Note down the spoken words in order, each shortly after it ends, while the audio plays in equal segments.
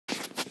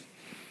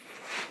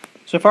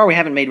So far we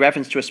haven't made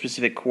reference to a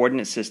specific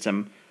coordinate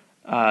system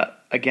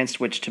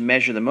against which to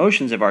measure the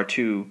motions of our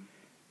two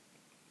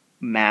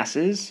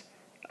masses,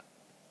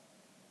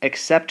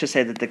 except to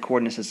say that the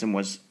coordinate system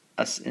was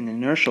an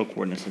inertial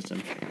coordinate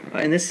system.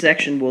 In this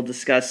section we'll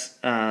discuss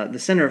the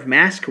center of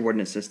mass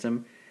coordinate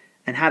system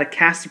and how to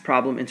cast the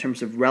problem in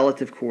terms of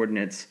relative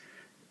coordinates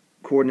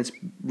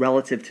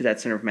relative to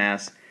that center of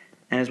mass.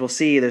 And as we'll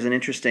see, there's an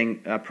interesting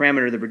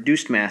parameter, the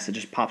reduced mass, that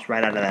just pops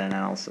right out of that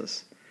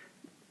analysis.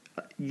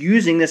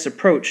 Using this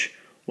approach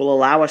will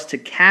allow us to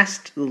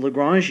cast the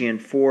Lagrangian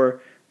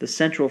for the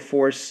central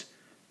force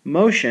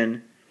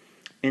motion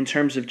in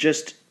terms of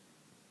just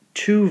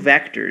two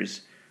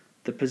vectors,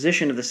 the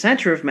position of the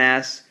center of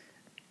mass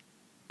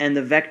and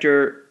the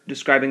vector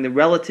describing the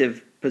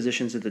relative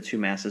positions of the two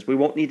masses. We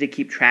won't need to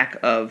keep track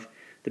of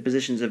the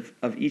positions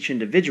of each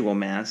individual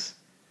mass.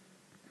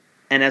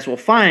 And as we'll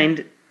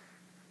find,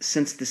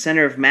 since the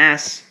center of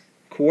mass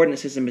coordinate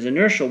system is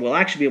inertial, we'll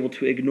actually be able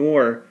to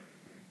ignore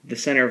the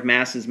center of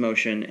mass's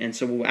motion, and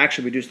so we'll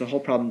actually reduce the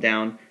whole problem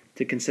down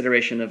to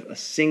consideration of a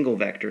single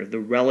vector, the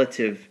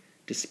relative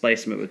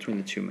displacement between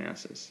the two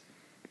masses.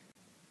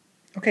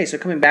 Okay, so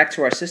coming back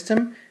to our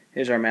system,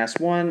 here's our mass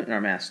 1 and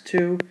our mass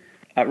 2.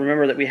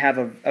 Remember that we have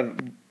a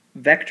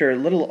vector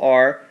little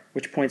r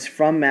which points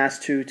from mass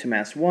 2 to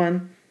mass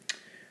 1.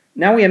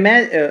 Now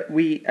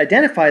we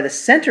identify the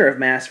center of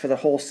mass for the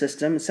whole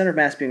system, the center of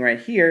mass being right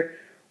here.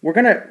 We're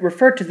going to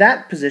refer to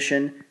that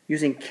position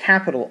using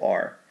capital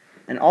R.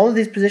 And all of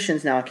these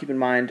positions now, keep in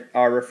mind,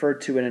 are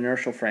referred to an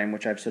inertial frame,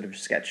 which I've sort of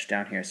sketched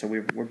down here. So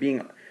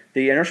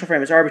the inertial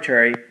frame is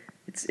arbitrary.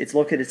 It's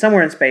located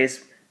somewhere in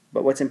space,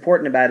 but what's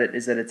important about it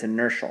is that it's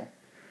inertial,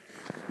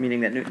 meaning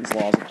that Newton's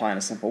laws apply in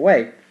a simple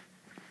way.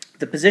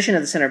 The position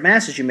of the center of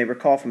mass, as you may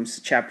recall from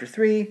Chapter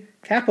 3,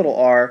 capital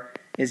R,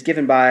 is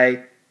given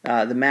by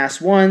the mass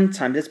 1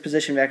 times its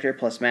position vector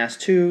plus mass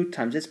 2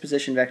 times its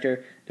position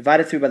vector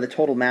divided through by the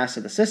total mass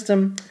of the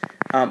system.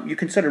 You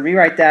can sort of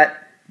rewrite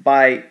that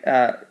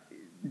by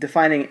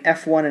defining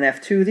F1 and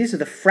F2. These are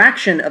the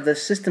fraction of the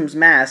system's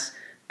mass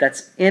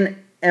that's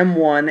in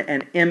M1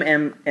 and in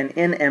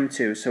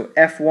M2. So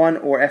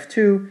F1 or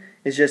F2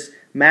 is just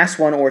mass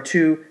 1 or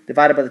 2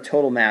 divided by the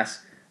total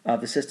mass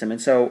of the system. And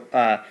so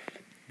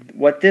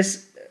what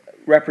this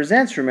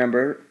represents,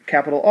 remember,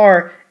 capital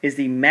R, is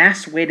the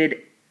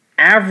mass-weighted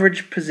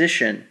average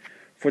position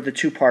for the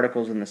two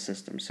particles in the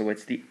system. So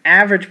it's the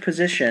average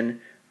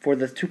position for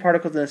the two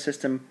particles in the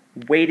system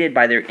weighted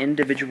by their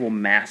individual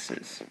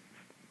masses.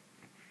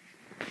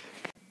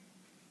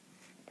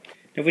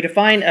 If we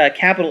define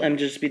capital M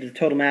to just be the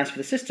total mass for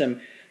the system,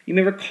 you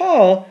may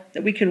recall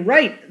that we can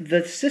write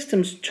the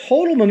system's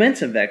total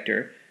momentum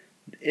vector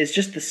is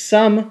just the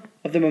sum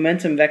of the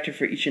momentum vector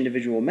for each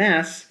individual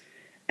mass,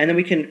 and then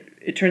we can,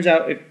 it turns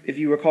out, if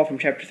you recall from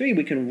Chapter 3,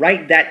 we can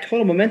write that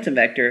total momentum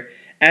vector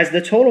as the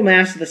total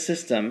mass of the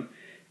system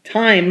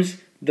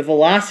times the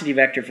velocity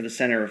vector for the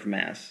center of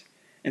mass.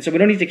 And so we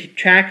don't need to keep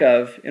track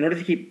of, in order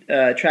to keep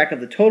track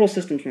of the total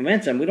system's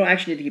momentum, we don't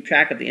actually need to keep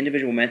track of the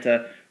individual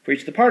momenta for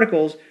each of the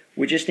particles.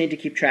 We just need to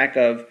keep track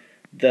of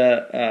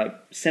the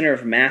center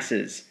of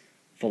mass's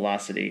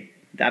velocity.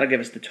 That'll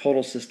give us the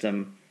total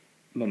system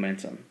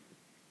momentum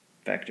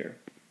vector.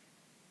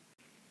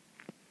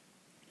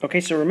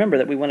 Okay, so remember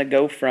that we want to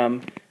go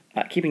from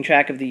keeping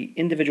track of the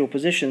individual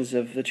positions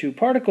of the two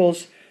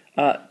particles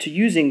to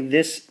using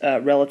this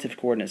relative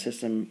coordinate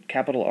system,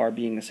 capital R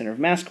being the center of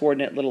mass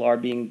coordinate, little r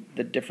being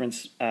the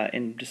difference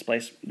in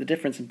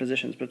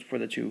positions for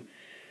the two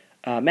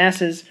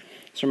masses.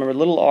 So remember,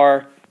 little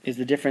r is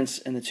the difference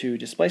in the two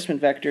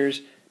displacement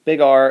vectors.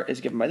 Big R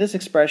is given by this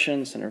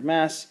expression, center of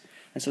mass.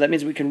 And so that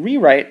means we can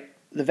rewrite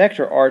the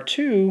vector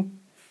R2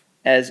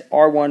 as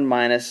R1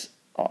 minus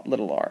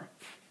little r.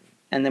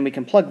 And then we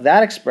can plug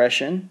that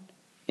expression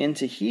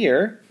into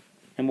here,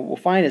 and what we'll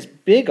find is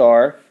big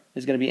R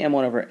is going to be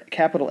M1 over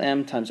capital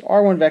M times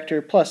R1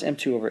 vector plus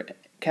M2 over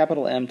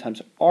capital M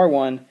times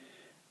R1,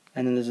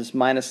 and then there's this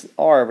minus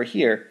R over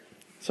here.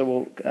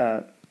 So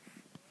we'll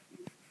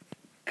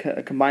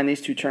combine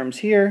these two terms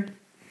here,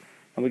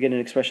 and we get an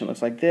expression that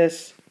looks like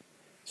this.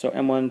 So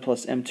M1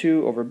 plus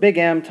M2 over big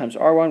M times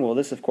R1. Well,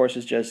 this, of course,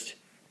 is just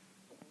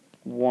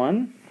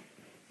 1.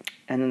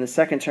 And then the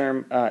second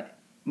term,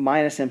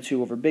 minus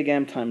M2 over big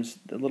M times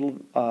the little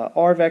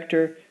r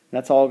vector.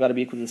 That's all got to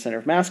be equal to the center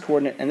of mass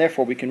coordinate, and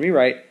therefore we can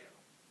rewrite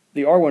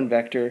the R1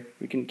 vector.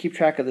 We can keep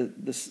track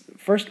of this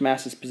first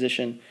mass's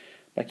position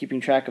by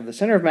keeping track of the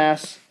center of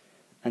mass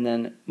and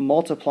then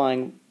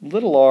multiplying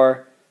little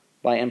r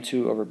by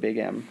M2 over big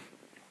M.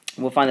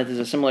 And we'll find that there's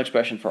a similar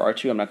expression for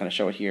R2. I'm not going to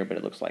show it here, but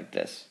it looks like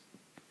this.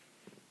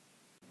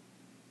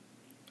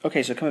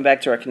 Okay, so coming back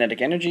to our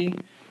kinetic energy,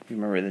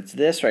 remember it's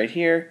this right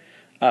here.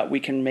 We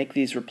can make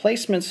these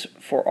replacements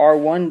for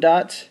R1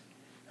 dot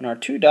and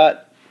R2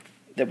 dot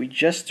that we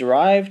just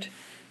derived.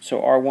 So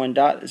R1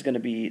 dot is going to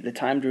be the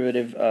time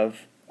derivative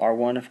of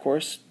R1, of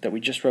course, that we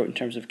just wrote in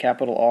terms of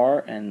capital R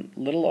and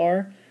little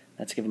r.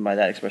 That's given by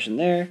that expression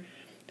there.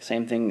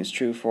 Same thing is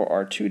true for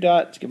R2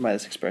 dot. It's given by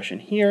this expression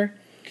here.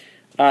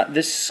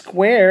 This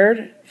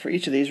squared for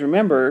each of these,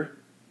 remember,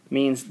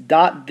 means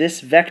dot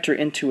this vector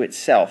into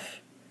itself.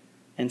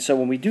 And so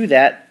when we do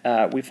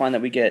that, we find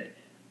that we get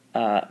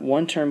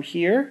one term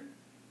here,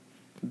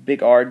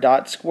 big R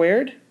dot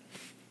squared.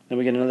 Then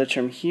we get another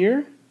term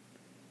here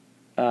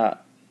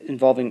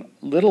involving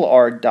little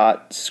r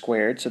dot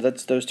squared. So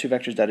that's those two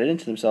vectors dotted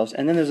into themselves.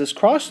 And then there's this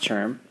cross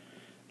term,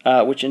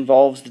 which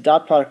involves the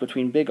dot product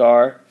between big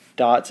R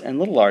dots and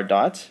little r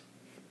dots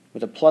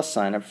with a plus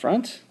sign up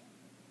front.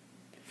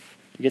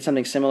 You get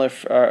something similar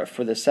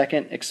for the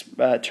second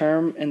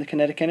term in the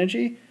kinetic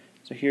energy.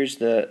 So here's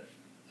the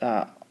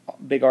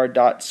big R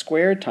dot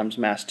squared times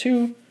mass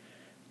 2,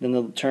 then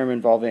the term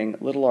involving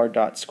little r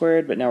dot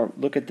squared, but now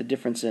look at the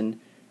difference in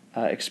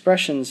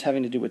expressions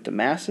having to do with the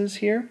masses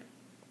here.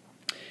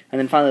 And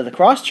then finally the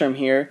cross term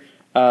here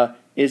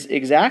is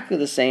exactly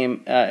the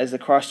same as the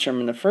cross term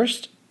in the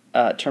first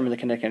term of the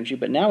kinetic energy,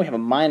 but now we have a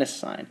minus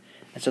sign.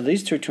 And so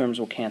these two terms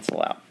will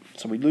cancel out.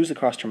 So we lose the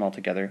cross term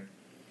altogether.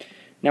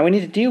 Now we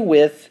need to deal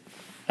with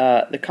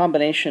the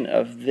combination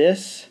of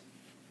this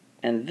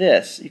and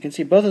this. You can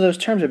see both of those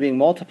terms are being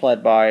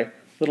multiplied by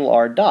little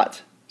r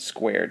dot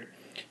squared.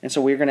 And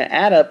so we're going to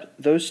add up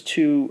those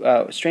two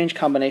strange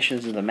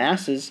combinations of the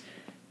masses.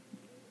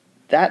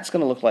 That's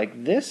going to look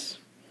like this.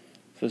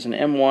 So it's an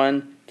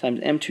m1 times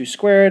m2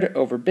 squared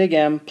over big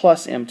M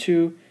plus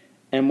m2,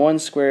 m1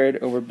 squared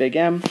over big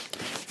M.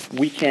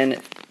 We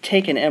can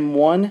take an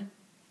m1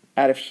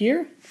 out of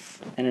here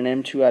and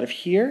an m2 out of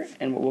here,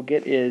 and what we'll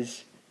get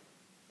is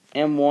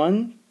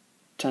m1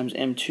 times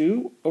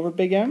m2 over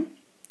big M.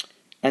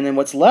 And then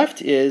what's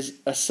left is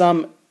a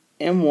sum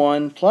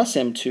m1 plus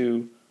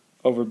m2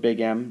 over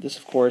big M. This,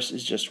 of course,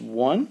 is just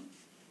 1.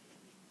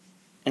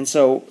 And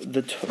so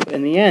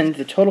in the end,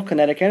 the total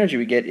kinetic energy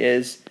we get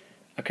is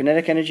a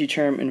kinetic energy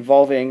term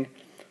involving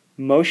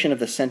motion of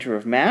the center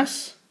of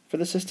mass for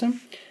the system,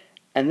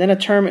 and then a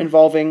term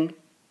involving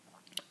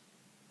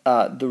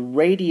the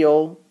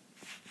radial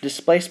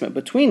displacement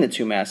between the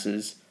two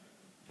masses,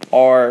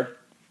 r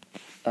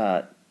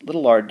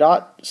little r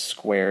dot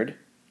squared.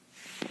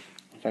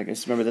 In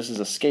fact, remember this is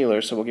a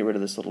scalar, so we'll get rid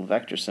of this little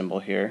vector symbol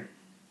here.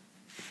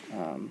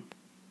 In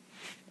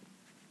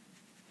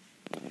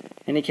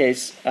any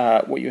case,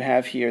 what you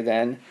have here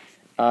then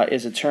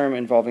is a term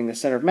involving the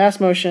center of mass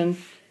motion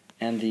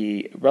and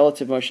the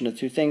relative motion of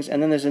two things.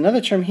 And then there's another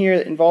term here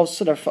that involves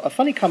sort of a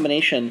funny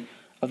combination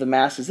of the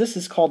masses. This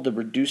is called the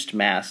reduced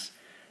mass,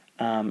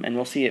 and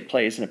we'll see it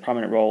plays in a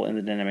prominent role in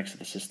the dynamics of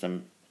the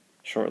system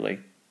shortly.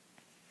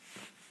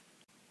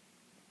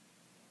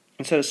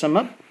 And so to sum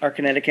up, our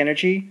kinetic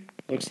energy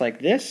looks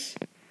like this.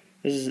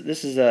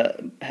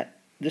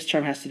 This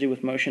term has to do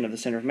with motion of the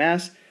center of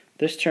mass.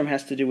 This term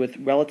has to do with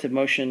relative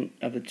motion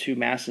of the two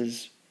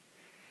masses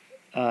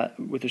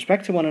with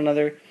respect to one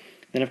another.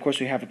 Then, of course,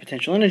 we have a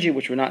potential energy,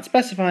 which we're not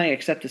specifying,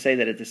 except to say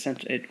that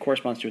it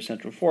corresponds to a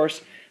central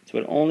force. So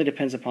it only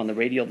depends upon the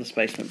radial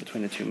displacement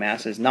between the two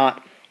masses,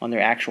 not on their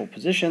actual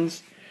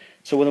positions.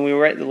 So when we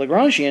write the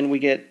Lagrangian, we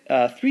get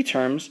three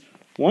terms.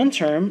 One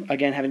term,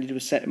 again, having to do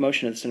with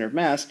motion of the center of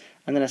mass,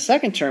 and then a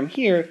second term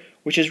here,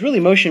 which is really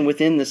motion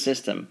within the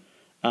system.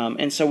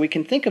 And so we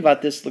can think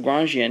about this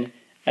Lagrangian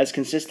as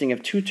consisting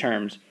of two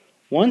terms.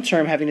 One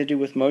term having to do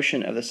with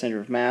motion of the center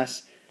of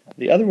mass,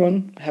 the other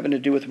one having to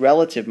do with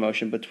relative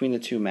motion between the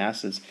two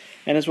masses.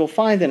 And as we'll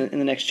find in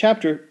the next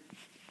chapter,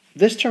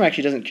 this term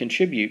actually doesn't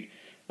contribute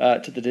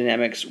to the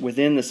dynamics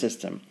within the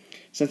system.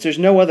 Since there's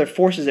no other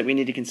forces that we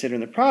need to consider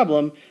in the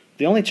problem,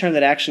 the only term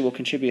that actually will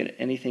contribute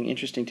anything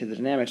interesting to the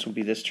dynamics will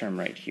be this term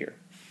right here.